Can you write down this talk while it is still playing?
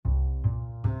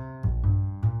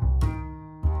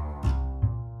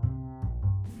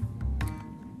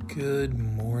Good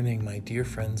morning, my dear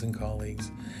friends and colleagues,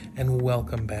 and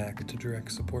welcome back to Direct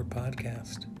Support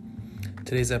Podcast.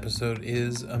 Today's episode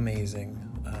is amazing.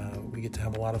 We get to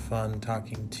have a lot of fun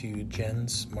talking to Jen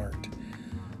Smart.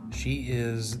 She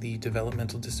is the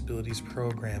Developmental Disabilities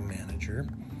Program Manager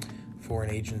for an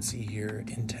agency here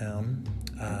in town.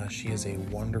 She is a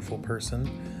wonderful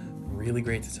person, really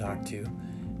great to talk to,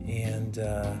 and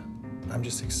I'm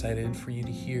just excited for you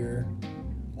to hear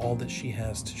all that she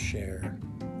has to share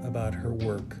about her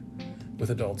work with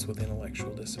adults with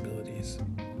intellectual disabilities.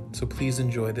 So please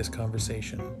enjoy this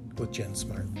conversation with Jen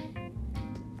Smart.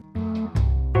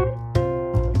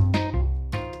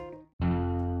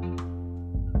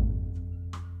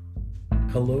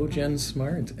 Hello, Jen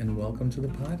Smart, and welcome to the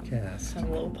podcast.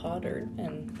 Hello, Pod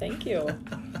Erdman. Thank you.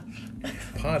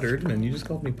 Pod Erdman? You just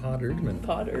called me Pod Erdman.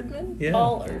 Pod Erdman? Yeah.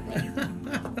 Paul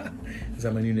Erdman. Is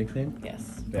that my new nickname?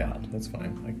 Yes. Yeah, Pod. that's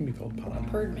fine. I can be called Pod.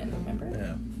 Perdman, remember?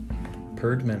 Yeah.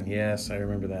 Perdman, yes, I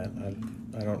remember that.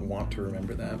 I don't want to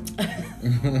remember that.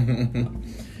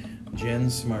 Jen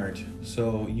Smart.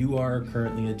 So you are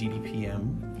currently a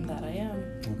DDPM. That I am.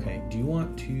 Okay. Do you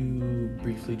want to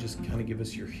briefly just kind of give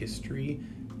us your history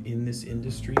in this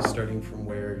industry, starting from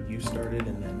where you started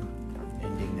and then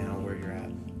ending now where you're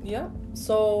at? Yep.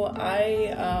 So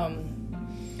I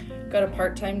got a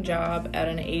part-time job at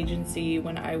an agency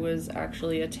when I was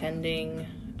actually attending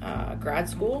grad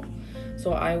school.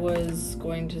 So I was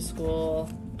going to school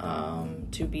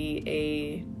to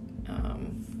be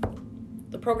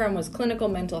the program was clinical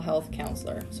mental health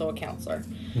counselor, so a counselor.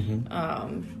 Mm-hmm.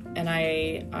 And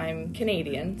I'm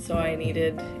Canadian, so I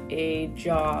needed a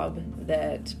job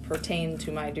that pertained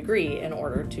to my degree in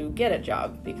order to get a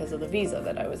job because of the visa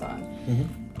that I was on.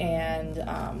 Mm-hmm. And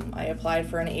I applied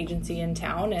for an agency in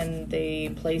town, and they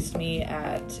placed me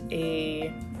at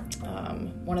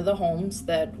one of the homes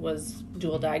that was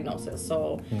dual diagnosis,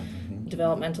 so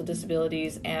developmental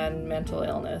disabilities and mental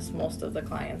illness. Most of the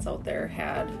clients out there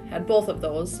had both of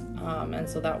those, and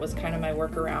so that was kind of my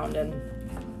workaround. And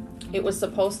it was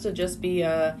supposed to just be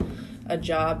a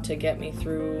job to get me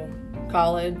through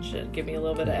college, give me a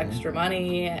little bit of extra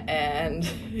money, and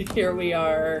here we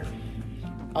are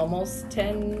almost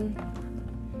 10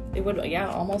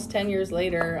 years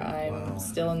later. I'm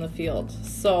still in the field.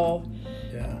 So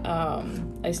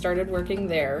I started working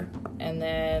there, and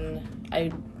then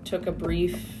I took a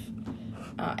brief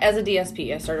as a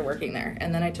DSP. I started working there,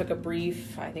 and then I took a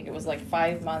brief, I think it was like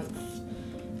 5 months,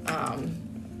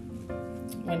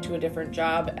 went to a different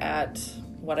job at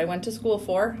what I went to school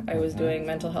for. I was doing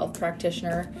mental health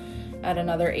practitioner at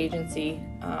another agency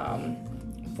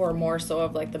for more so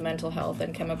of like the mental health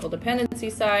and chemical dependency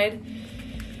side.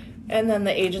 And then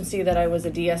the agency that I was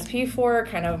a DSP for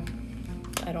kind of,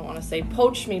 I don't want to say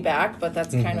poached me back, but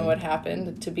that's kind of what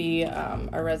happened, to be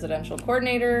a residential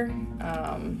coordinator.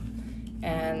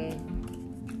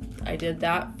 And I did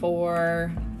that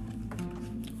for,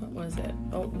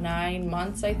 9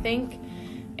 months, I think.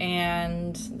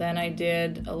 And then I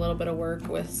did a little bit of work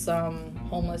with some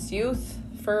homeless youth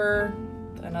for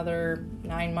another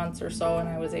 9 months or so, and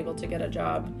I was able to get a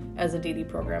job as a DD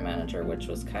program manager, which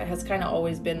has kind of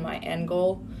always been my end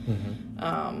goal.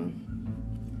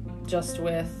 Just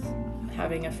with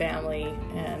having a family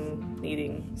and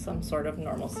needing some sort of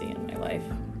normalcy in my life.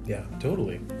 Yeah,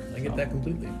 totally. I get that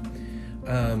completely.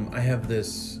 I have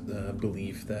this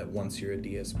belief that once you're a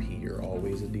DSP, you're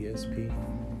always a DSP.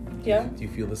 Yeah. Do you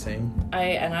feel the same?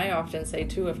 I often say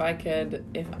too, if I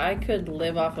could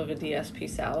live off of a DSP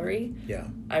salary,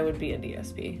 I would be a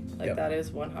DSP. That is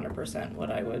 100%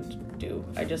 what I would do.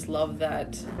 I just love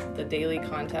that, the daily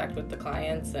contact with the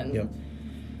clients and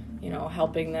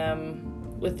helping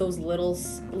them with those little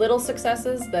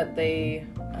successes that they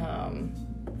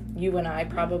you and I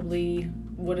probably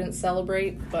wouldn't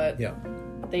celebrate, but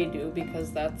they do,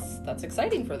 because that's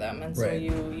exciting for them, and so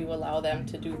you allow them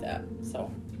to do that.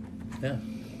 So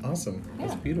awesome.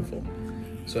 That's beautiful.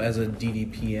 So as a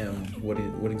DDPM,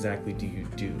 what exactly do you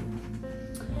do?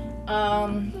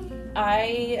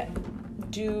 I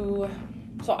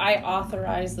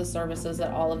authorize the services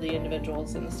that all of the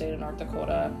individuals in the state of North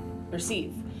Dakota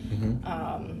receive.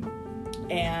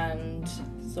 And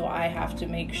so I have to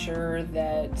make sure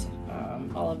that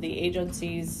all of the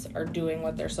agencies are doing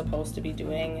what they're supposed to be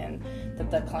doing, and that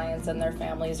the clients and their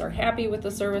families are happy with the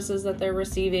services that they're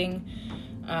receiving,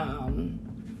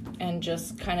 and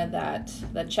just kind of that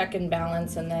check and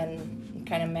balance, and then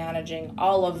kind of managing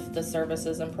all of the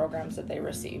services and programs that they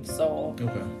receive. So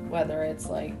whether it's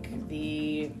like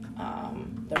the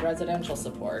residential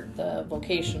support, the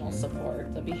vocational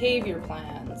support, the behavior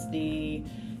plans, the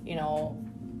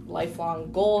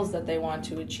lifelong goals that they want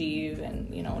to achieve,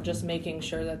 and, you know, just making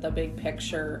sure that the big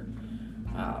picture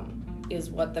is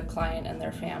what the client and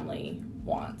their family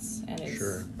wants, and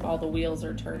it's all the wheels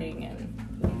are turning, and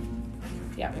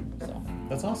so.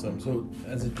 That's awesome. So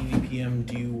as a DDPM,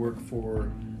 do you work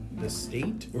for the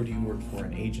state or do you work for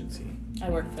an agency? I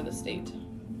work for the state.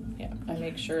 Yeah, I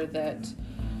make sure that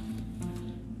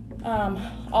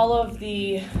all of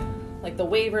the, like the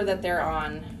waiver that they're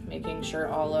on, making sure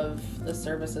all of the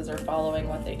services are following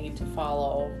what they need to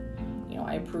follow. You know,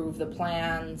 I approve the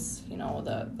plans, you know,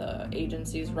 the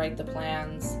agencies write the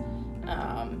plans,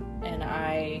 and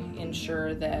I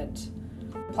ensure that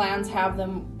plans have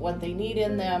them what they need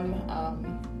in them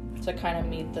to kind of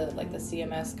meet the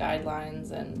CMS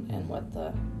guidelines and what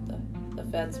the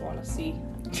feds want to see.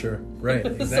 Sure, right,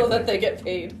 exactly. So that they get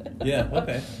paid. Yeah,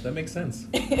 okay, that makes sense.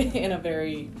 In a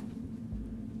very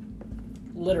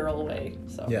literal way.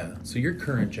 So yeah, so your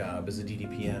current job as a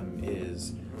DDPM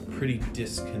is pretty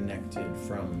disconnected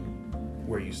from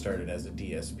where you started as a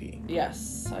DSP.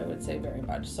 Yes, I would say very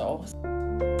much so.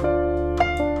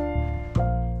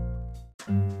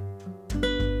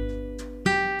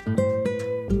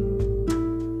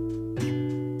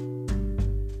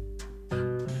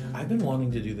 I've been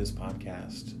wanting to do this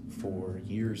podcast for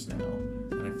years now,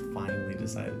 and I finally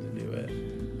decided to do it.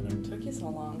 It took you so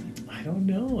long. I don't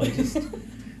know.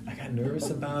 I got nervous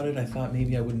about it. I thought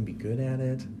maybe I wouldn't be good at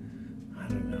it. I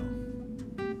don't know.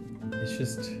 It's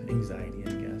just anxiety,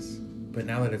 I guess. But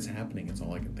now that it's happening, it's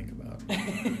all I can think about.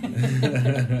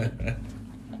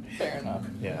 Fair enough.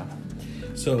 Yeah.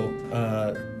 So,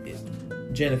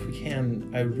 Jen, if we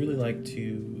can, I'd really like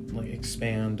to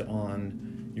expand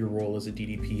on your role as a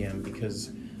DDPM,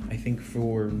 because I think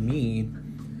for me,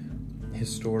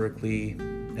 historically,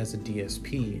 as a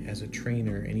DSP, as a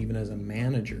trainer, and even as a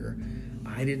manager,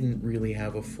 I didn't really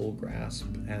have a full grasp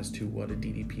as to what a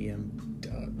DDPM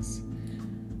does.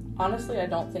 Honestly, I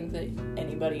don't think that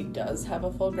anybody does have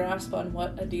a full grasp on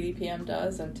what a DDPM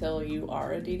does until you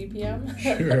are a DDPM.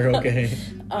 Sure, okay.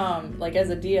 Like as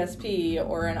a DSP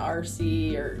or an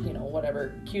RC or, you know,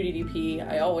 whatever, QDDP,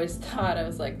 I always thought, I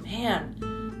was like, man,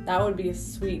 that would be a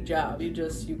sweet job. You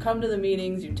come to the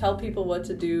meetings, you tell people what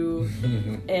to do,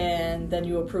 and then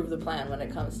you approve the plan when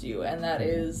it comes to you. And that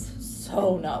is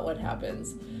so not what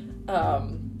happens.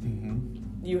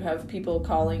 You have people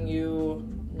calling you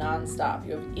nonstop.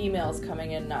 You have emails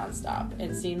coming in nonstop.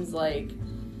 It seems like,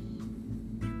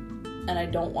 and I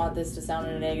don't want this to sound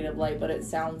in a negative light, but it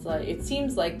seems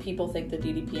like people think the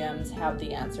DDPMs have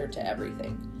the answer to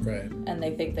everything. Right. And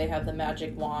they think they have the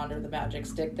magic wand or the magic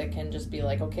stick that can just be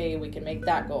like, okay, we can make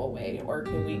that go away, or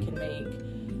we can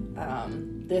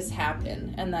make this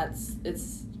happen. And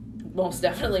it's most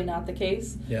definitely not the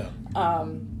case. Yeah.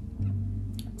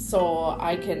 So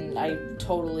I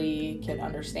totally can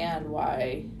understand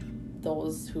why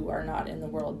those who are not in the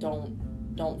world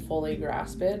don't fully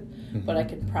grasp it. Mm-hmm. But I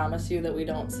can promise you that we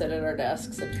don't sit at our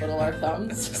desks and twiddle our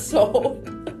thumbs. So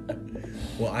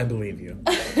well, I believe you.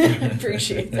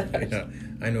 Appreciate that. Yeah.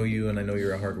 I know you, and I know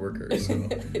you're a hard worker, so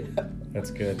yeah. That's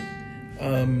good.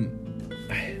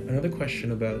 Another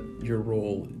question about your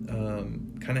role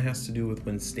kind of has to do with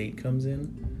when state comes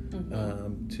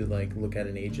in to look at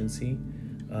an agency.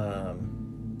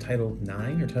 Title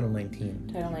 9 or Title 19?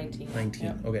 Title 19. 19,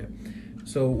 yep. Okay.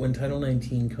 So when Title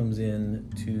 19 comes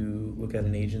in to look at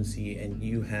an agency and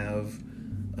you have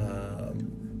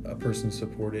a person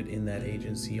supported in that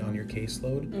agency on your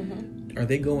caseload, are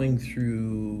they going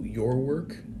through your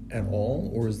work at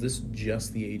all, or is this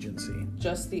just the agency?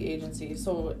 Just the agency.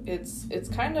 So it's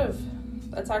kind of,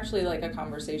 that's actually like a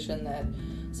conversation that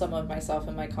some of myself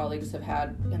and my colleagues have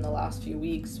had in the last few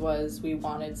weeks. Was we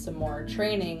wanted some more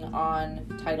training on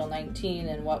Title 19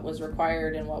 and what was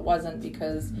required and what wasn't,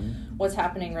 because what's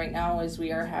happening right now is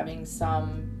we are having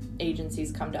some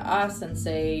agencies come to us and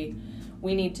say,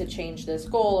 we need to change this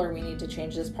goal or we need to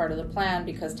change this part of the plan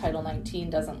because Title 19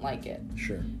 doesn't like it.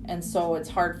 Sure. And so it's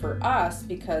hard for us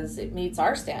because it meets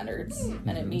our standards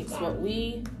and it meets what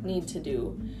we need to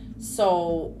do.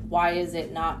 So why is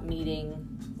it not meeting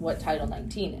what Title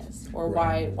 19 is? Or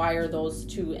right. why are those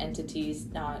two entities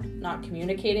not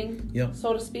communicating,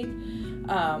 so to speak?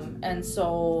 And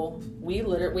so we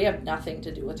have nothing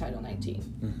to do with Title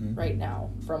 19 right now,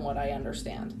 from what I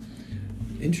understand.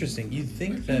 Interesting. You'd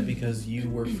think that because you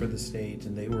work for the state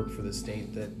and they work for the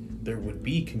state that there would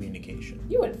be communication.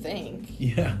 You would think.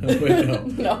 Yeah, but no.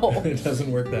 No. It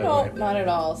doesn't work that way. No, not at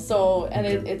all. So, and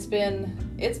it's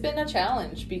been a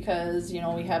challenge because,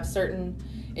 we have certain,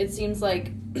 it seems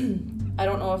like, I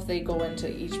don't know if they go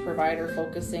into each provider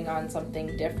focusing on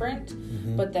something different,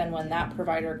 but then when that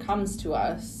provider comes to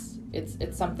us,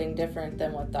 it's something different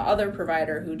than what the other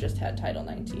provider who just had Title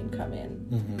 19 come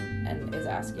in and is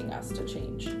asking us to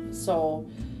change. So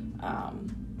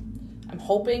I'm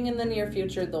hoping in the near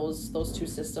future those two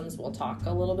systems will talk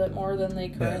a little bit more than they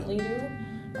currently do.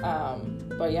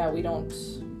 But yeah, we don't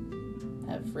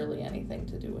have really anything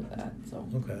to do with that. So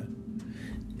okay.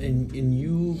 And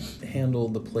you handle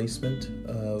the placement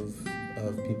of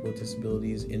people with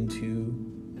disabilities into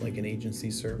like an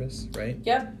agency service, right?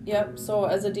 Yep. So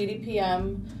as a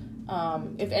DDPM,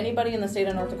 if anybody in the state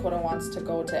of North Dakota wants to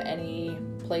go to any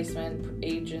placement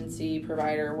agency,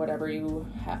 provider, whatever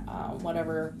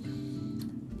whatever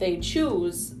they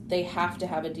choose, they have to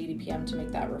have a DDPM to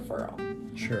make that referral.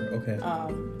 Sure. Okay.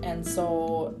 And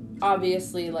so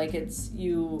obviously, like, it's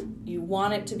you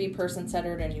want it to be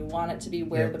person-centered and you want it to be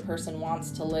where the person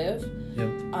wants to live. Yep.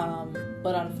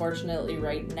 But unfortunately,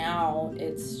 right now,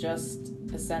 it's just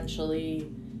essentially,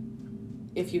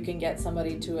 if you can get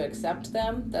somebody to accept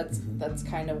them, that's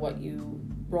kind of what you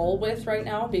roll with right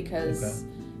now, because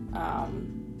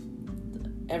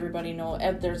everybody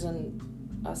there's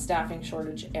a staffing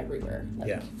shortage everywhere,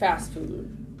 like fast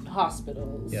food,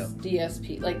 hospitals,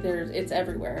 DSP, like it's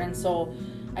everywhere. And so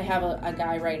I have a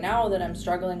guy right now that I'm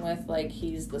struggling with, like,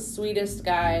 he's the sweetest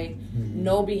guy,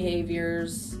 no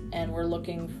behaviors, and we're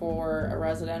looking for a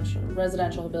residential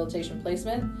rehabilitation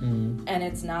placement. And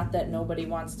it's not that nobody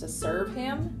wants to serve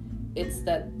him, it's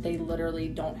that they literally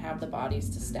don't have the bodies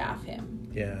to staff him.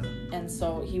 Yeah. And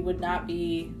so he would not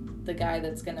be the guy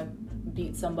that's gonna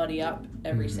beat somebody up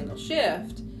every single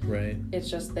shift. Right. It's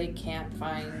just they can't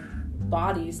find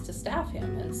bodies to staff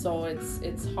him, and so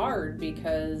it's hard,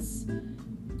 because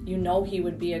he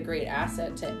would be a great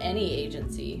asset to any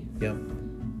agency. Yep.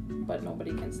 But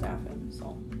nobody can staff him,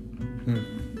 so.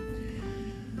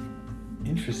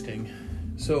 Interesting.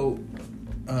 So,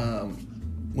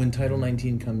 when Title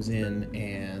 19 comes in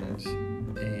and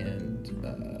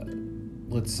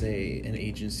let's say an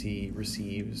agency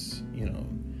receives,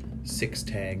 6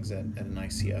 tags at an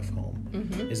ICF home,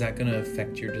 is that going to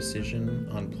affect your decision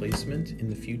on placement in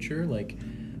the future? Like,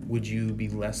 would you be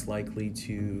less likely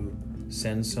to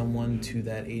send someone to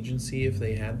that agency if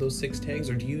they had those 6 tags,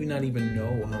 or do you not even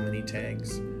know how many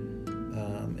tags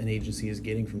an agency is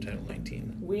getting from Title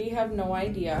 19? We have no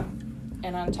idea.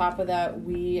 And on top of that,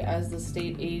 we as the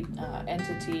state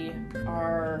entity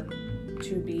are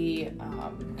to be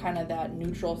kind of that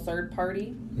neutral third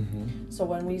party. So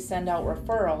when we send out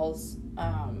referrals,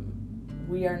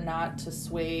 we are not to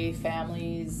sway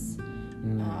families,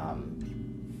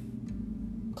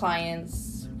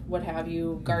 clients, what have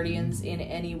you, guardians in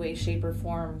any way, shape, or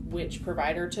form which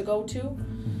provider to go to,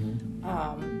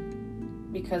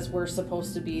 because we're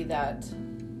supposed to be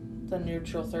the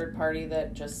neutral third party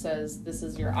that just says, this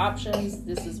is your options,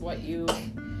 this is what you...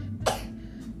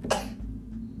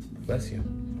 Bless you.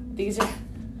 These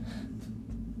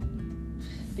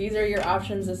are your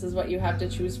options, this is what you have to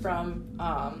choose from.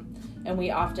 And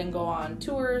we often go on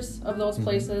tours of those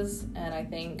places, and I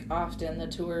think often the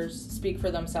tours speak for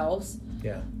themselves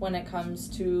when it comes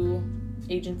to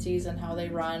agencies and how they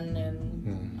run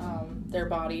and their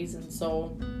bodies. And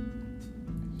so,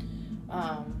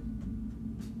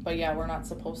 but yeah, we're not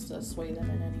supposed to sway them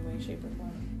in any way, shape, or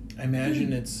form. I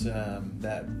imagine it's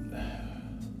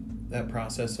that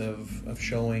process of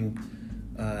showing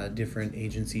different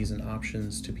agencies and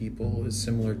options to people is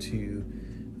similar to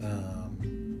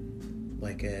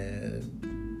like a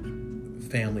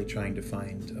family trying to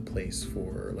find a place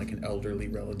for like an elderly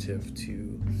relative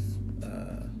to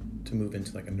move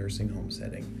into like a nursing home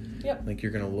setting. Yep. Like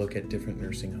you're going to look at different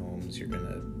nursing homes, you're going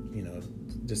to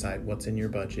decide what's in your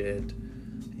budget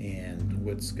and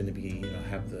what's going to be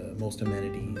have the most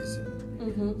amenities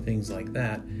and things like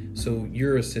that. So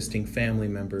you're assisting family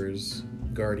members,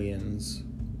 guardians,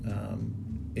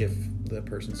 if the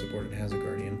person supported has a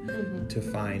guardian, to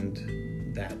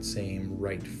find that same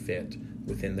right fit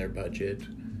within their budget,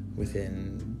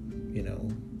 within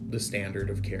the standard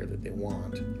of care that they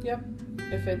want. Yep.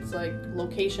 If it's like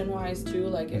location wise too,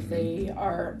 like if they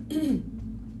are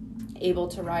able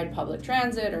to ride public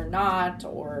transit or not,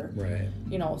 or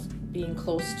being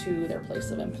close to their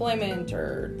place of employment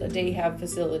or the day have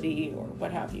facility or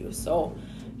what have you. So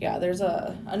yeah, there's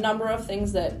a number of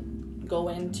things that go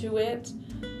into it,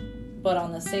 but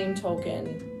on the same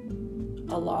token,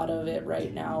 a lot of it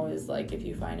right now is like, if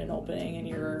you find an opening and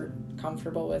you're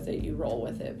comfortable with it, you roll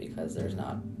with it, because there's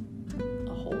not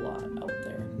a whole lot out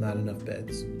there. Not enough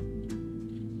beds.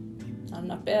 Not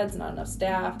enough beds, not enough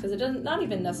staff, because it doesn't, not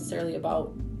even necessarily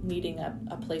about needing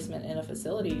a placement in a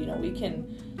facility. We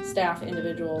can staff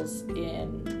individuals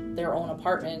in their own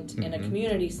apartment in a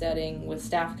community setting with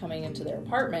staff coming into their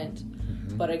apartment.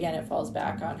 But again, it falls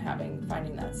back on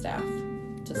finding that staff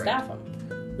to staff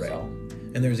them. Right. So.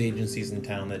 And there's agencies in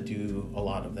town that do a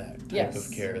lot of that type of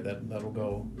care that'll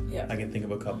go. Yeah. I can think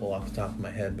of a couple off the top of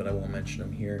my head, but I won't mention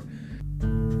them here.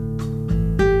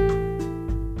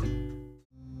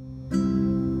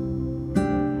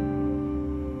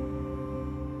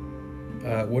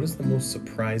 What is the most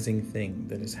surprising thing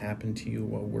that has happened to you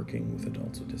while working with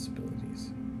adults with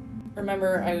disabilities?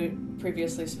 Remember, I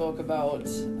previously spoke about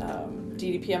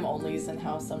DDPM onlys and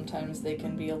how sometimes they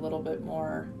can be a little bit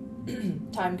more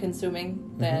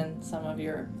time-consuming than some of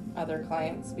your other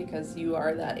clients because you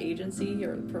are that agency,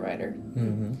 you're the provider.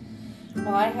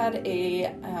 Well, I had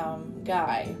a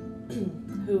guy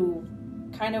who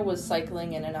kind of was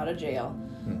cycling in and out of jail.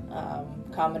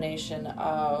 Combination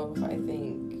of, I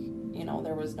think,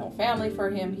 there was no family for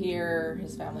him here.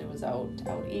 His family was out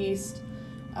east.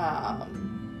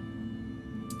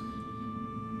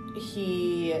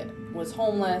 He was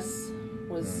homeless,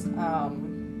 was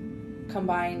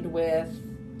combined with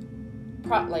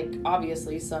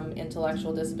obviously some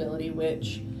intellectual disability,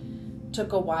 which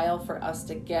took a while for us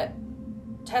to get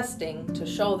testing to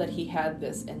show that he had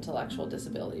this intellectual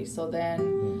disability. So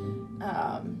then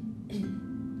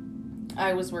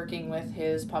I was working with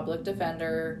his public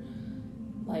defender,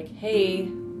 like, hey,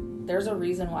 there's a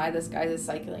reason why this guy is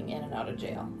cycling in and out of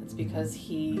jail. It's because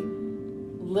he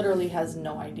literally has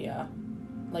no idea.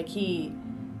 Like, he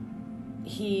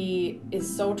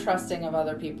is so trusting of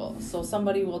other people. So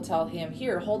somebody will tell him,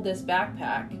 here, hold this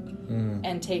backpack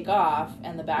and take off,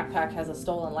 and the backpack has a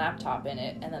stolen laptop in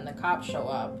it, and then the cops show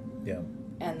up. Yeah.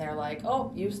 And they're like,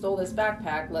 oh, you stole this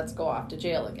backpack, let's go off to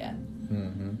jail again.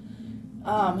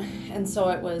 And so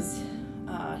it was,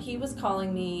 he was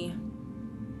calling me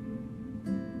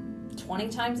 20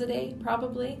 times a day,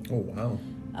 probably. Oh, wow.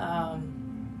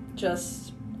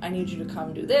 Just, I need you to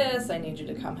come do this. I need you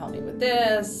to come help me with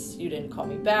this. You didn't call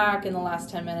me back in the last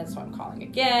 10 minutes, so I'm calling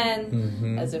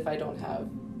again. As if I don't have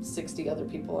 60 other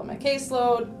people on my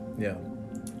caseload. Yeah.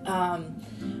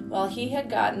 Well, he had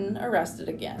gotten arrested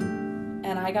again.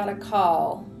 And I got a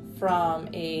call from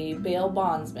a bail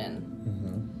bondsman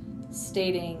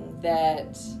stating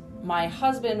that my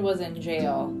husband was in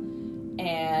jail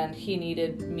and he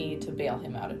needed me to bail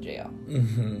him out of jail.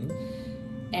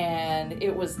 And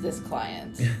it was this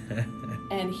client.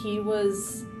 And he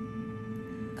was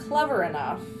clever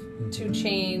enough to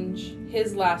change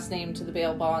his last name to the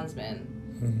bail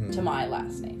bondsman to my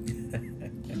last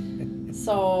name.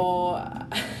 So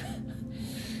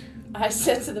I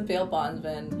said to the bail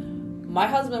bondsman, my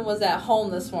husband was at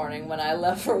home this morning when I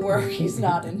left for work. He's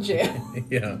not in jail.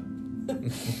 Yeah.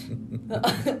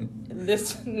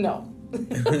 No.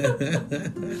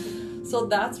 So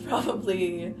that's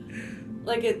probably,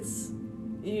 like, it's,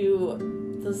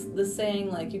 the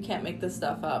saying, like, you can't make this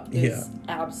stuff up is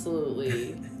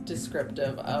absolutely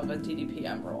descriptive of a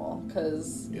DDPM role,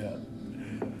 because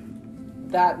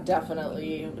that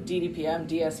definitely, DDPM,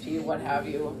 DSP, what have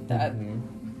you, that,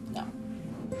 no.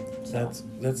 So.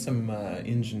 That's some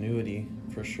ingenuity,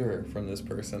 for sure, from this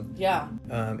person. Yeah.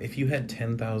 If you had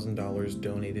 $10,000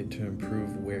 donated to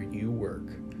improve where you work,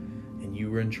 and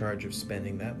you were in charge of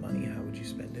spending that money, how would you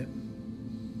spend it?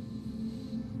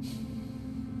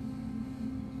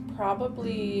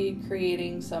 Probably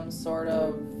creating some sort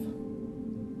of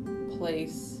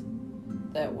place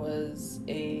that was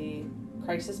a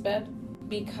crisis bed,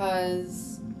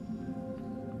 because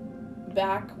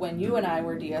back when you and I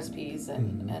were DSPs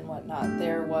and whatnot,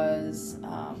 there was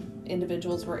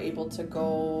individuals were able to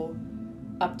go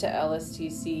up to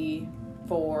LSTC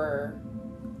for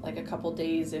like a couple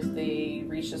days if they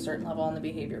reached a certain level on the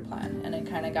behavior plan, and it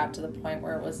kind of got to the point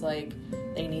where it was like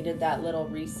they needed that little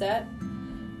reset,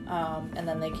 and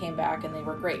then they came back and they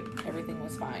were great, everything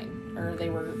was fine, or they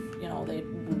were, they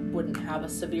wouldn't have a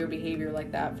severe behavior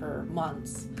like that for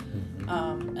months.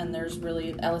 And there's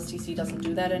really, LSTC doesn't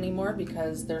do that anymore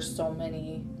because there's so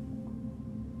many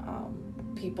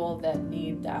people that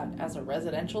need that as a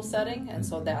residential setting, and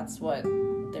so that's what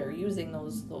they're using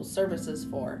those services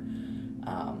for.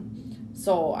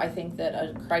 So I think that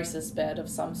a crisis bed of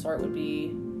some sort would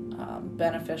be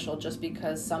beneficial, just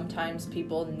because sometimes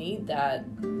people need that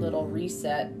little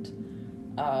reset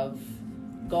of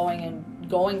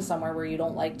going somewhere where you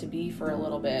don't like to be for a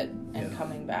little bit and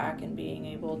coming back and being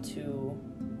able to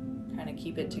kind of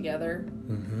keep it together,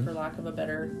 for lack of a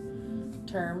better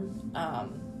term.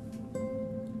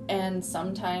 And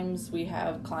sometimes we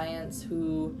have clients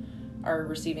who are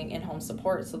receiving in-home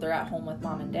support, so they're at home with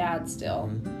mom and dad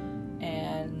still,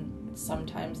 and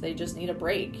sometimes they just need a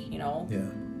break,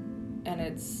 and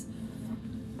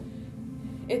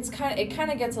it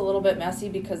kind of gets a little bit messy,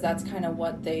 because that's kind of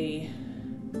what they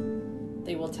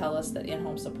will tell us that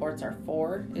in-home supports are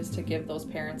for, is to give those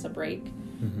parents a break.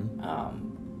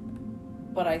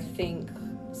 But I think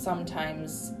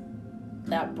sometimes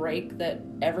that break that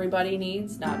everybody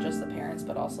needs, not just the parents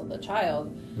but also the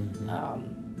child,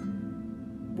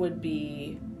 would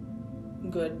be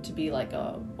good to be like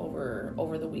a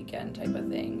over the weekend type of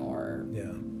thing, or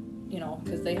you know,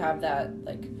 because they have that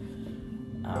like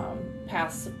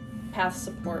path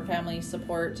support, family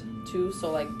support too.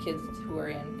 So like kids who are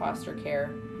in foster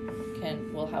care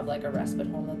will have like a respite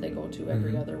home that they go to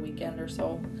every other weekend or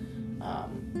so.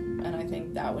 And I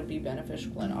think that would be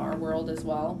beneficial in our world as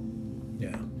well.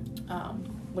 Yeah.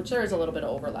 Which there is a little bit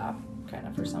of overlap kind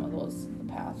of for some of those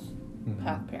path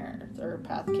parents or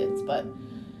path kids, but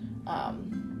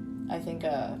I think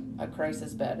a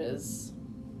crisis bed is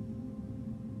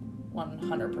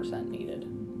 100% needed.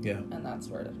 Yeah. And that's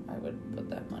where I would put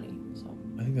that money. So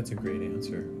I think that's a great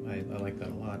answer. I like that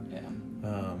a lot. Yeah.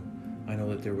 I know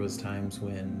that there was times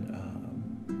when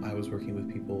I was working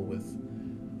with people with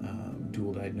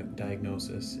dual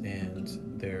diagnosis, and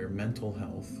their mental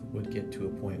health would get to a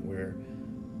point where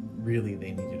really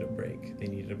they needed a break. They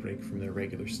needed a break from their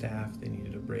regular staff. They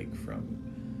needed a break from,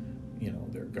 you know,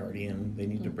 their guardian. They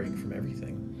needed a break from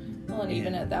everything. Well, and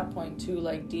even at that point too,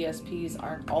 like DSPs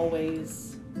aren't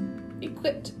always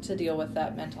equipped to deal with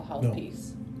that mental health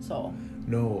piece. So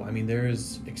no, I mean, there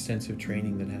is extensive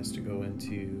training that has to go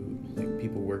into like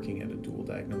people working at a dual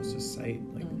diagnosis site.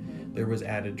 Like there was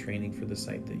added training for the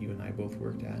site that you and I both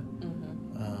worked at.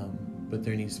 But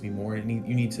there needs to be more. You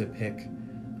need to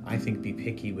be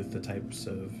picky with the types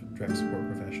of direct support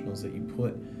professionals that you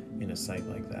put in a site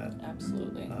like that.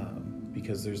 Absolutely.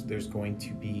 Because there's going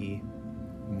to be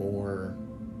more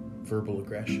verbal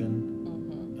aggression.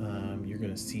 You're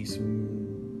going to see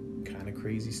some kind of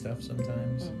crazy stuff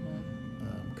sometimes.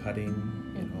 Cutting,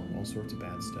 you know, all sorts of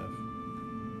bad stuff.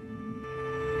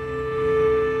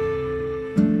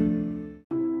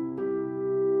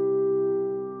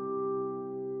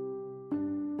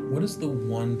 What is the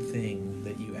one thing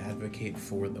that you advocate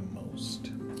for the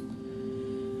most?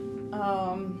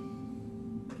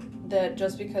 That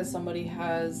just because somebody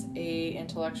has a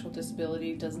intellectual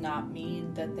disability does not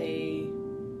mean that they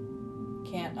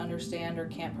can't understand or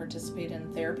can't participate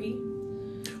in therapy.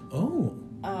 Oh.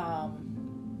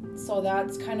 So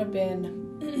that's kind of been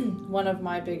one of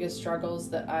my biggest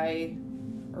struggles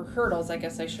or hurdles, I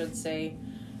guess I should say,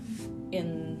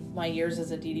 in my years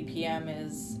as a DDPM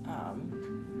is,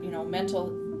 you know,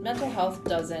 mental health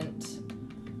doesn't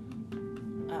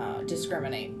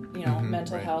discriminate. You know,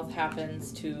 mental health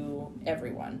happens to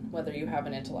everyone, whether you have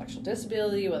an intellectual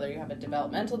disability, whether you have a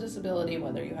developmental disability,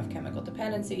 whether you have chemical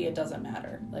dependency, it doesn't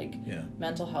matter. Like,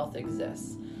 mental health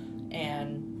exists.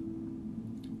 And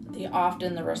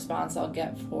often the response I'll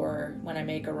get for when I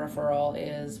make a referral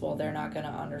is, well, they're not going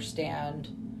to understand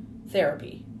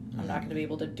therapy. I'm not going to be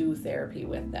able to do therapy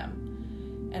with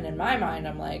them. And in my mind,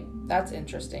 I'm like, that's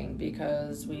interesting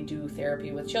because we do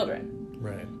therapy with children.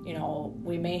 Right. You know,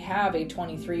 we may have a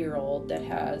 23-year-old that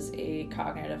has a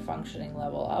cognitive functioning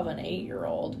level of an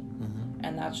 8-year-old,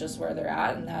 and that's just where they're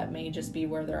at, and that may just be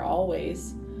where they're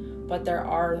always. But there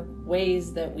are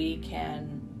ways that we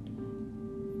can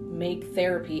make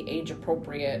therapy age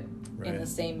appropriate in the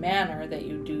same manner that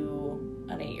you do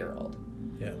an 8-year-old.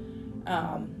 Yeah.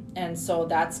 And so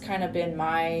that's kind of been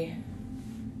my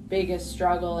biggest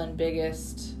struggle and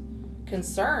biggest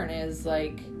concern is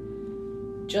like,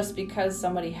 just because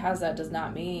somebody has that does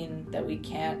not mean that we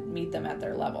can't meet them at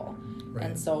their level. Right.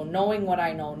 And so knowing what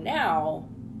I know now,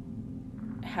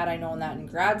 had I known that in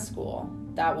grad school,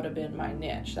 that would have been my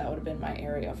niche. That would have been my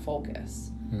area of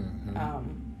focus.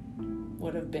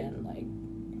 Would have been like,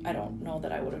 I don't know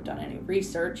that I would have done any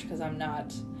research because I'm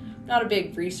not a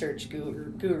big research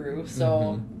guru.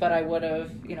 So, but I would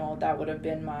have, you know, that would have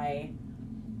been my,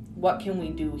 what can we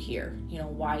do here? You know,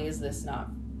 why is this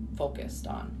not focused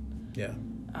on? Yeah.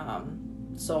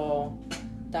 So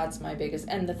that's my biggest,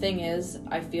 and the thing is,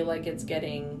 I feel like it's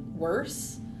getting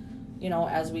worse, you know,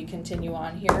 as we continue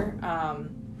on here.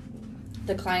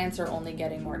 The clients are only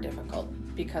getting more difficult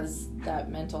because that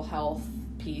mental health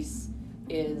piece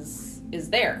is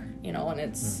there, you know, and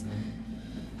it's,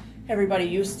 everybody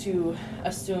used to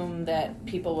assume that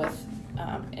people with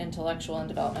intellectual and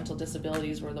developmental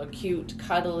disabilities were the cute,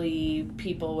 cuddly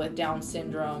people with Down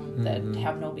syndrome that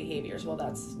have no behaviors. Well,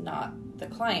 that's not the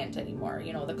client anymore.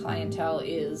 You know, the clientele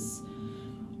is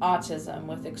autism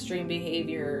with extreme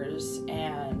behaviors,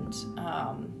 and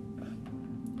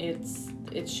it's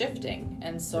shifting.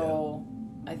 And so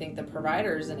I think the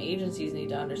providers and agencies need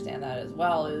to understand that as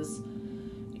well, is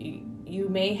you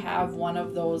may have one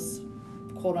of those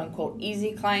quote unquote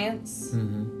easy clients,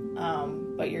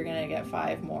 but you're going to get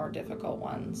 5 more difficult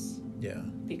ones. Yeah.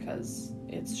 Because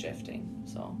it's shifting,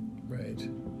 so. Right.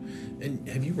 And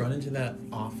have you run into that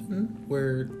often,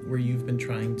 where you've been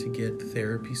trying to get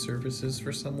therapy services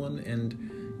for someone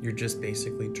and you're just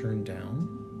basically turned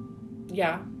down?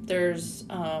 Yeah, there's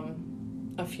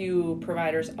a few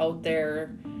providers out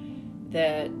there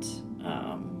that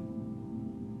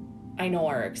I know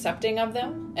are accepting of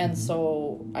them, and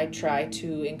so I try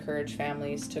to encourage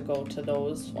families to go to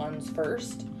those ones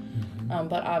first.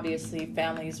 But obviously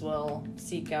families will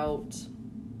seek out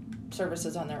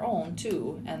services on their own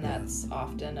too, and that's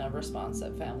often a response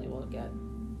that family will get.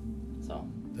 So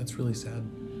that's really sad.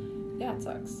 Yeah, it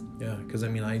sucks. Yeah, because I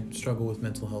mean, I struggle with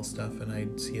mental health stuff, and I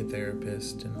see a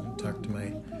therapist and talk to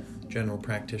my general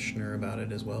practitioner about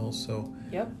it as well. So,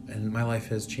 yep. And my life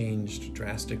has changed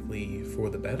drastically for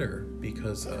the better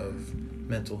because of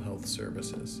mental health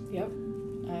services. Yep,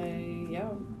 I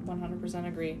 100%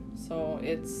 agree. So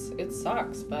it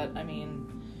sucks, but I mean,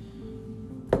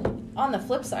 on the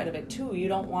flip side of it too, you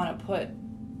don't want to put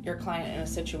your client in a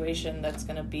situation that's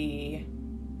going to be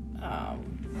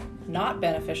not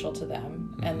beneficial to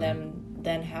them, and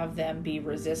then have them be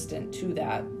resistant to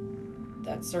that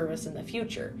service in the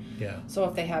future. Yeah. So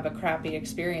if they have a crappy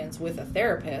experience with a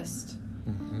therapist,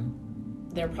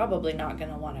 they're probably not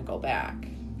going to want to go back.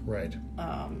 Right.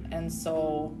 And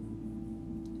so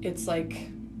it's like,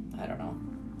 I don't know.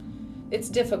 It's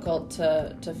difficult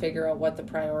to figure out what the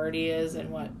priority is and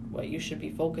what you should be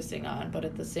focusing on, but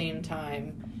at the same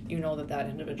time, you know that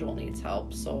individual needs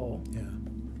help. So yeah.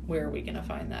 Where are we going to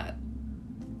find that?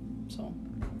 So.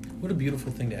 What a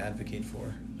beautiful thing to advocate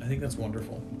for. I think that's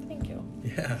wonderful. Thank you.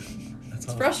 Yeah. It's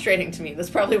awesome. Frustrating to me. That's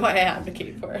probably why I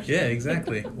advocate for it. Yeah,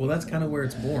 exactly. Well, that's kind of where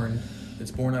it's born.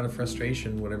 It's born out of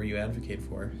frustration, whatever you advocate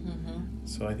for.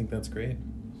 So I think that's great.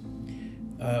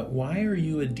 Why are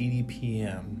you a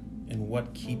DDPM, and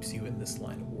what keeps you in this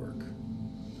line of work?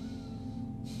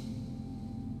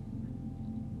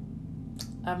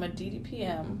 I'm a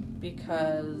DDPM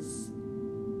because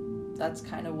that's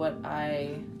kind of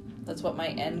that's what my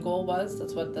end goal was.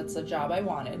 That's the job I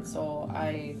wanted. So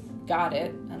I got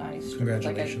it, and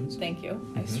congratulations. Thank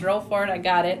you. I strove for it. I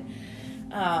got it.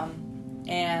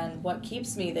 And what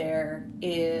keeps me there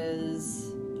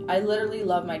is I literally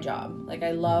love my job. Like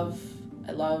I love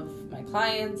my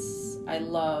clients. I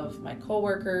love my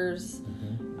coworkers.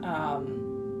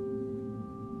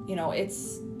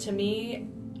 It's, to me,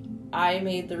 I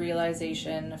made the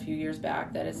realization a few years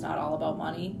back that it's not all about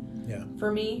money. Yeah.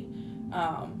 For me.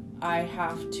 I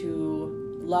have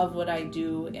to love what I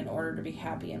do in order to be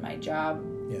happy in my job.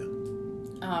 Yeah.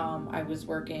 I was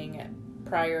working,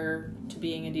 prior to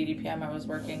being a DDPM, I was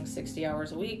working 60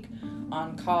 hours a week,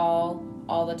 on call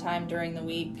all the time during the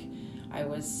week. I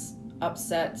was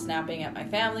upset, snapping at my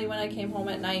family when I came home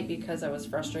at night because I was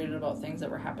frustrated about things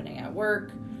that were happening at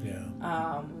work.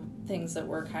 Yeah. Things that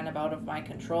were kind of out of my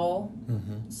control.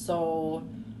 So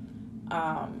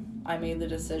I made the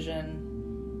decision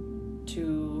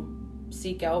to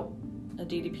seek out a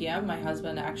DDPM. My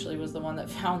husband actually was the one that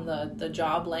found the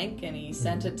job link, and he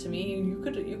sent it to me.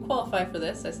 You qualify for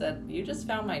this. I said, you just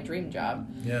found my dream job.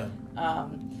 Yeah.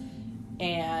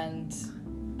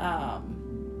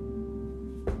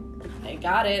 I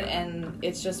got it, and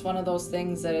it's just one of those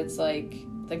things that it's like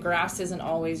the grass isn't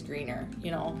always greener,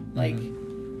 like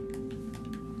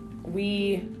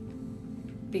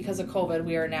because of COVID,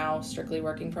 we are now strictly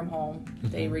working from home.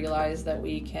 They realize that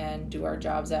we can do our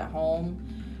jobs at home.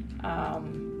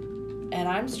 And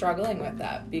I'm struggling with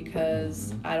that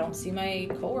because I don't see my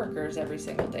coworkers every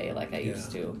single day like I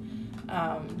used to.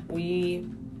 We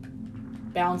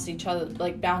bounce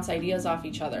bounce ideas off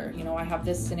each other. I have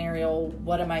this scenario.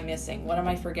 What am I missing? What am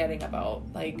I forgetting about?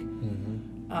 And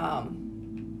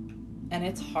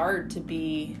it's hard to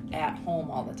be at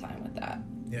home all the time with that.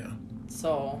 Yeah.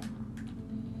 So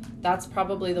that's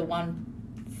probably the one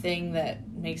thing that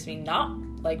makes me not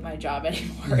like my job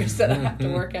anymore is that I have to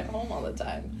work at home all the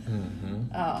time.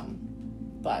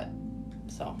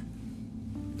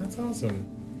 That's awesome.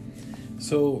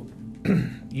 So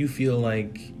you feel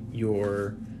like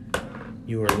your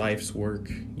life's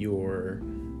work, your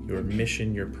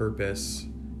mission, your purpose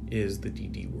is the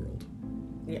DD world.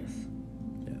 Yes.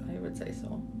 Yeah. I would say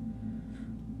so.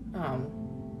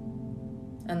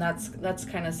 And that's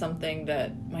kind of something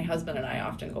that my husband and I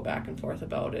often go back and forth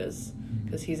about, is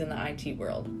because he's in the IT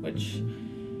world, which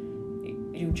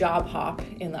you job hop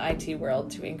in the IT world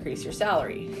to increase your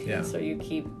salary. Yeah. And so you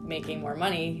keep making more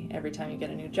money every time you get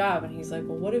a new job. And he's like,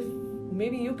 well, what if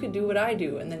maybe you could do what I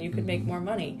do and then you could make more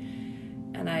money?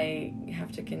 And I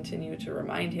have to continue to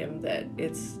remind him that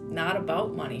it's not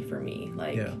about money for me.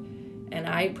 And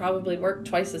I probably work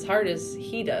twice as hard as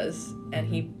he does, and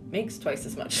he makes twice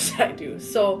as much as I do.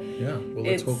 So yeah, well,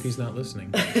 let's hope he's not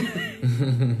listening.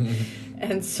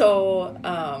 And so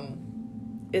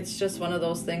it's just one of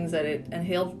those things that and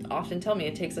he'll often tell me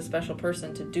it takes a special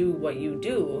person to do what you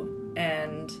do,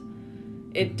 and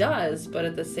it does, but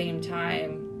at the same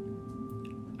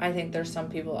time, I think there's some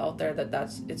people out there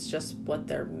it's just what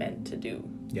they're meant to do.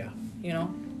 Yeah. You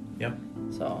know? Yep.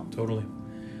 So. Totally.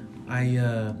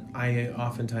 I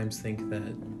oftentimes think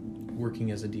that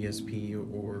working as a DSP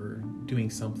or doing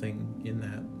something in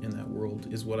that world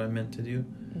is what I'm meant to do.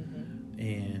 Mm-hmm.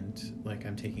 And like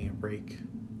I'm taking a break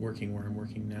working where I'm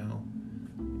working now,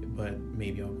 but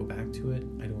maybe I'll go back to it.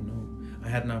 I don't know. I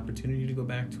had an opportunity to go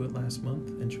back to it last month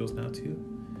and chose not to.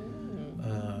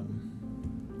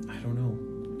 I don't know.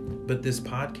 But this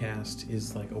podcast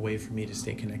is like a way for me to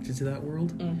stay connected to that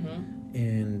world. Mm-hmm.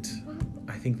 And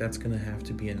I think that's going to have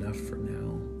to be enough for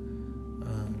now.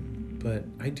 But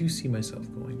I do see myself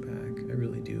going back. I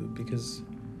really do, because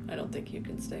I don't think you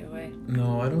can stay away.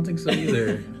 No, I don't think so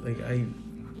either. Like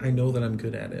I know that I'm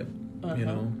good at it. You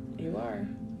know. You are.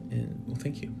 And well,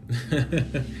 thank you.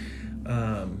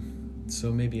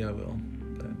 So maybe I will.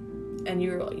 But. And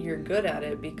you're good at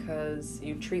it because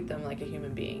you treat them like a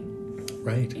human being.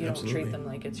 Right. You absolutely. don't treat them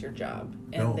like it's your job,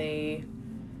 and no. they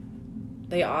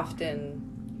often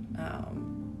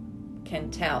can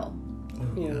tell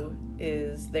who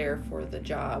is there for the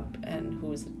job and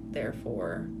who's there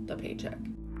for the paycheck.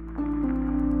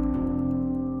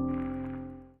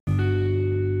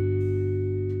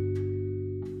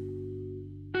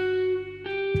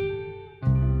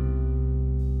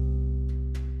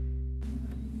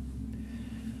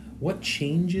 What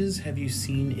changes have you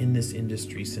seen in this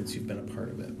industry since you've been a part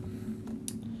of it?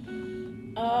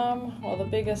 Well, the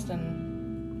biggest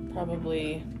and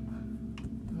probably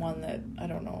one that, I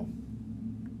don't know,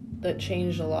 that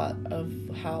changed a lot of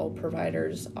how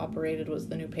providers operated was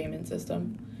the new payment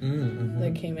system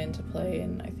that came into play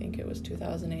in, I think it was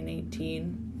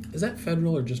 2018. Is that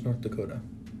federal or just North Dakota?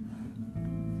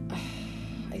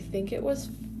 I think it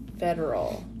was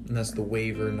federal. And that's the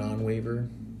waiver, non-waiver?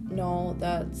 No,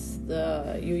 that's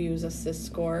you use a CIS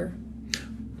score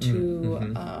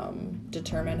to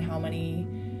determine how many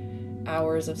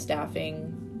hours of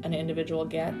staffing an individual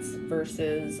gets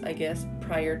versus, I guess,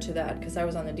 prior to that, because I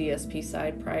was on the DSP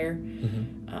side prior,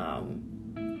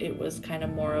 it was kind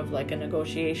of more of like a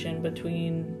negotiation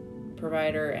between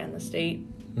provider and the state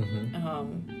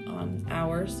on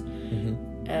hours.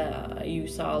 You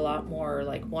saw a lot more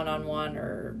like one-on-one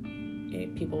or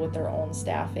people with their own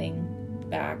staffing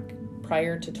back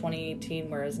prior to 2018,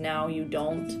 whereas now you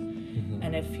don't.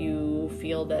 And if you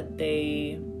feel that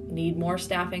they need more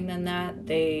staffing than that,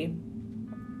 they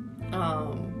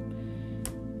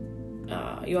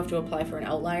you have to apply for an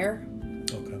outlier,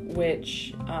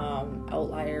 which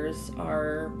outliers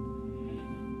are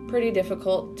pretty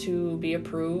difficult to be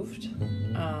approved,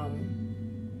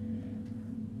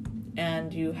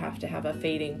 and you have to have a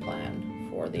fading plan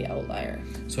for the outlier.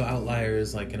 So outlier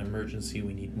is like an emergency,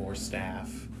 we need more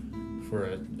staff for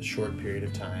a short period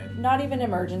of time. Not even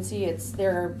emergency, it's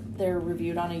they're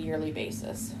reviewed on a yearly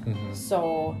basis.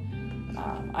 So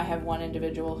I have one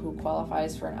individual who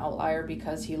qualifies for an outlier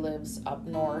because he lives up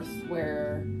north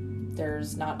where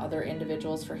there's not other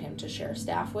individuals for him to share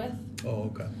staff with.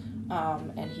 Oh, okay.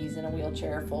 And he's in a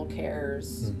wheelchair, full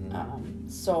cares.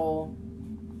 So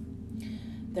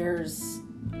there's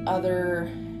other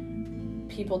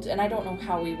people, and I don't know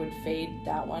how we would fade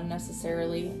that one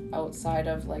necessarily outside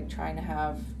of like trying to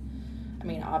have, I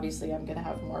mean, obviously I'm going to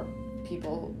have more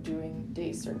people doing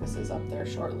day services up there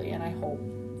shortly, and I hope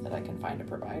that I can find a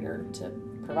provider to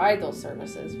provide those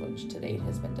services, which to date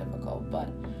has been difficult. But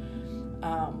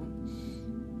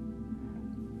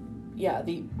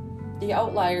the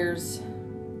outliers,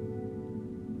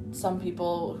 some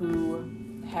people who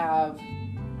have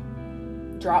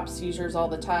drop seizures all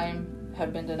the time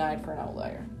have been denied for an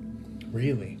outlier.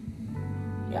 Really?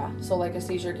 Yeah, so like a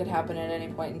seizure could happen at any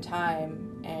point in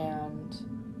time, and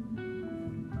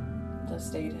the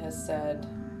state has said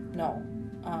no.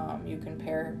 You can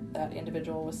pair that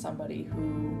individual with somebody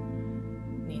who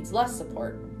needs less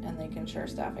support, and they can share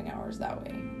staffing hours that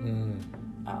way.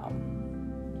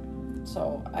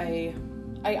 So I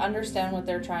understand what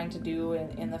they're trying to do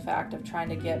in the fact of trying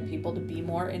to get people to be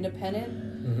more independent.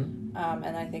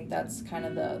 And I think that's kind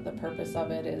of the purpose of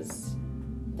it, is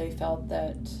they felt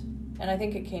that, and I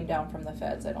think it came down from the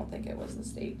feds, I don't think it was the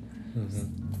state,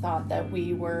 thought that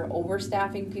we were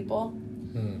overstaffing people.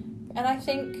 And I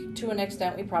think to an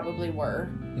extent we probably were.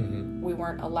 We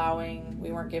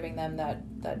weren't giving them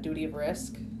that duty of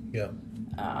risk. Yeah.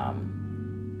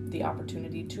 the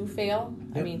opportunity to fail.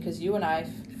 Yep. I mean, because you and I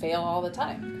fail all the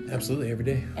time. Absolutely, every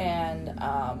day. And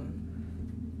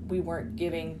we weren't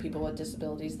giving people with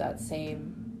disabilities that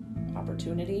same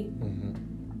opportunity.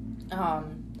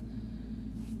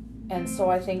 And so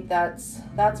I think that's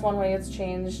one way it's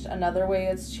changed. Another way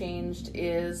it's changed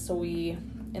is, so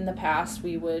in the past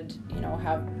we would,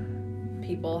 have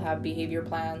people have behavior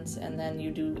plans, and then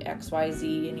you do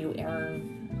XYZ and you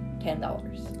earn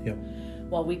 $10. Yep.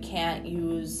 Well, we can't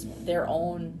use their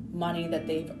own money that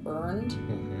they've earned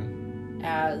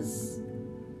as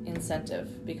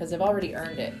incentive, because they've already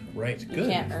earned it. Right. Good. You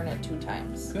can't earn it 2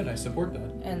 times. Good. I support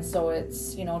that. And so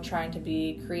it's, trying to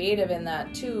be creative in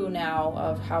that too now,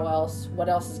 of what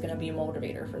else is going to be a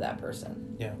motivator for that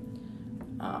person. Yeah.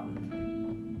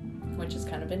 Which has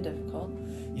kind of been difficult.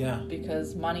 Yeah.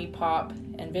 Because money, pop,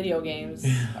 and video games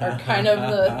are kind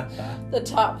of the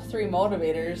top 3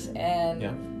 motivators,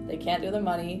 and they can't do the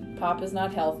money. Pop is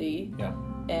not healthy. Yeah.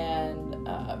 And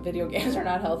video games are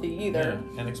not healthy either.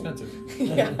 Yeah, and expensive.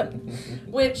 Yeah.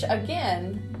 Which,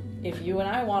 again, if you and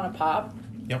I want to pop,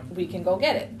 we can go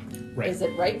get it. Right. Is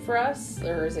it right for us,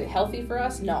 or is it healthy for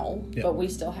us? No. Yep. But we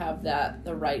still have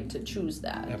the right to choose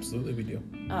that. Absolutely, we do.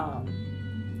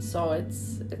 So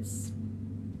it's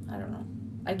I don't know.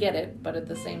 I get it, but at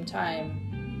the same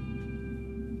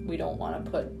time, we don't want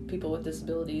to put people with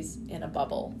disabilities in a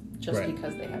bubble just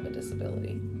because they have a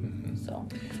disability. So,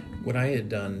 what I had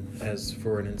done as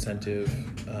for an incentive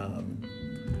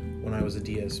when I was a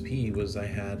DSP was I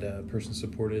had a person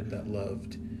supported that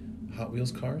loved Hot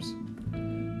Wheels cars,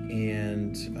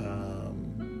 and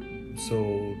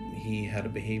so he had a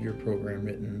behavior program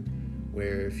written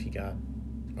where if he got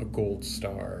a gold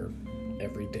star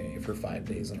every day for 5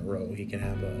 days in a row, he can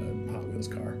have a Hot Wheels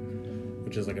car,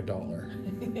 which is like $1,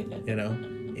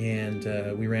 And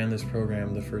we ran this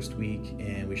program the first week,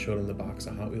 and we showed him the box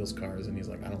of Hot Wheels cars, and he's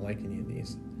like, I don't like any of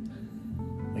these.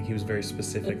 Like, he was very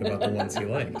specific about the ones he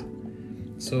liked.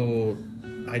 So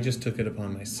I just took it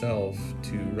upon myself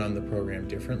to run the program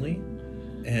differently.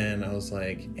 And I was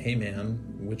like, hey man,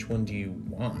 which one do you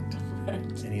want?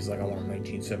 Right. And he's like, I want a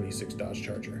 1976 Dodge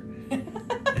Charger.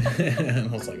 And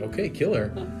I was like, okay,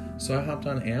 killer. So I hopped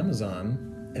on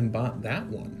Amazon and bought that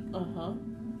one.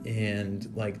 And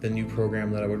like the new program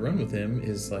that I would run with him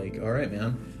is like, all right,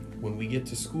 man, when we get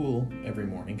to school every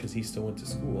morning, because he still went to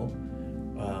school,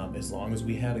 as long as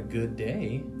we had a good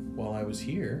day while I was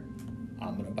here,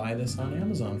 I'm going to buy this on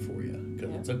Amazon for you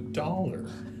because it's $1.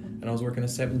 And I was working a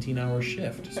 17-hour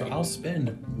shift. So I'll spend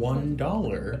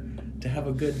 $1 to have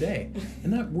a good day.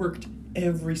 And that worked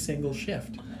every single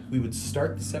shift. We would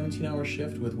start the 17-hour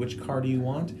shift with which car do you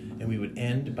want, and we would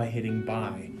end by hitting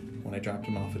buy when I dropped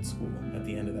him off at school at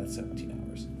the end of that 17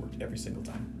 hours. It worked every single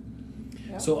time.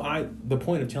 Yep. So the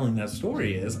point of telling that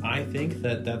story is I think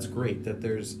that that's great, that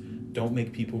don't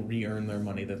make people re-earn their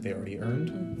money that they already earned.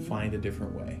 Mm-hmm. Find a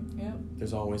different way. Yep.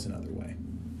 There's always another way.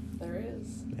 There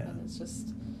is. Yeah. And it's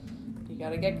just, you got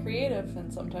to get creative,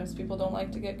 and sometimes people don't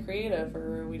like to get creative,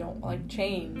 or we don't like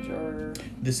change, or...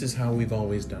 This is how we've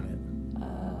always done it.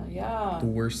 Yeah. The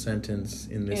worst sentence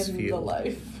in this field. In the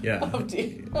life. Yeah.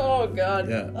 Oh, God.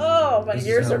 Yeah. Oh, my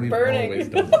ears are burning.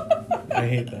 I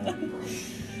hate that.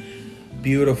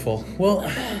 Beautiful. Well,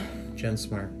 Jen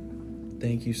Smart,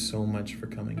 thank you so much for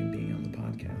coming and being on the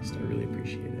podcast. I really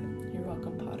appreciate it. You're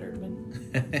welcome, Potterman.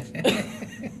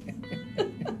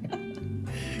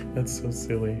 That's so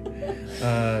silly.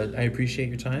 I appreciate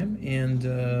your time, and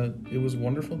it was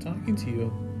wonderful talking to you.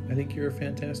 I think you're a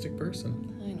fantastic person.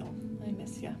 I know. I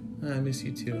miss you. I miss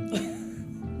you too.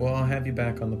 Well, I'll have you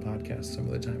back on the podcast some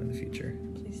other time in the future.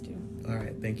 Please do. All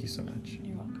right. Thank you so much.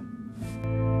 You're welcome.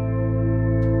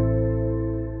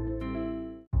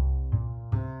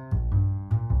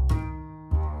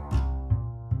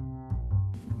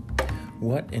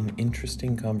 What an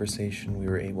interesting conversation we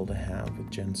were able to have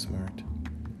with Jen Smart.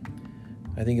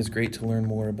 I think it's great to learn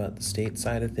more about the state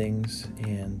side of things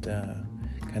and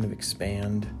kind of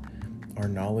expand our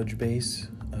knowledge base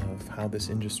of how this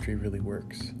industry really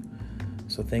works.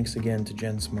 So thanks again to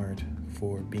Jen Smart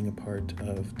for being a part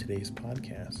of today's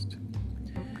podcast.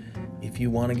 If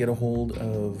you want to get a hold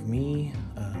of me,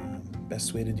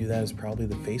 best way to do that is probably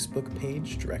the Facebook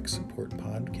page, Direct Support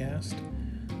Podcast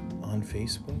on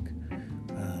Facebook.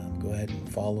 Go ahead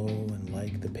and follow and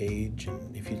like the page,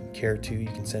 and if you care to, you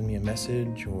can send me a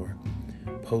message or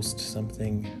post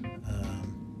something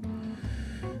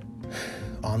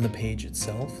on the page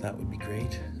itself. That would be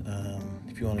great.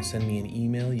 If you want to send me an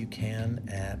email, you can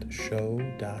at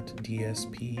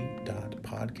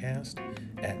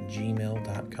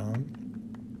show.dsp.podcast@gmail.com.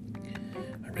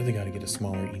 I really got to get a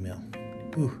smaller email.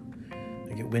 Ooh,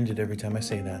 I get winded every time I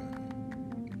say that.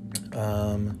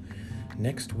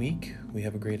 Next week, we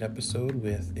have a great episode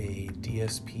with a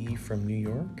DSP from New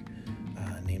York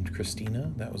named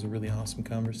Christina. That was a really awesome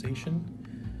conversation.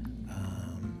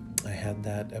 I had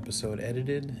that episode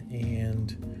edited,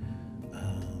 and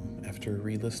after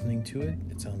re-listening to it,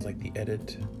 it sounds like the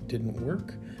edit didn't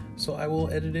work, so I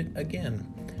will edit it again.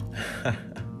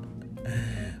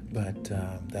 But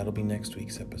that'll be next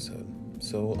week's episode.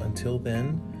 So until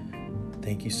then,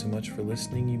 thank you so much for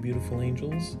listening, you beautiful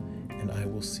angels, and I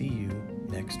will see you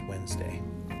next Wednesday.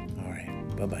 All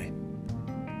right, bye-bye.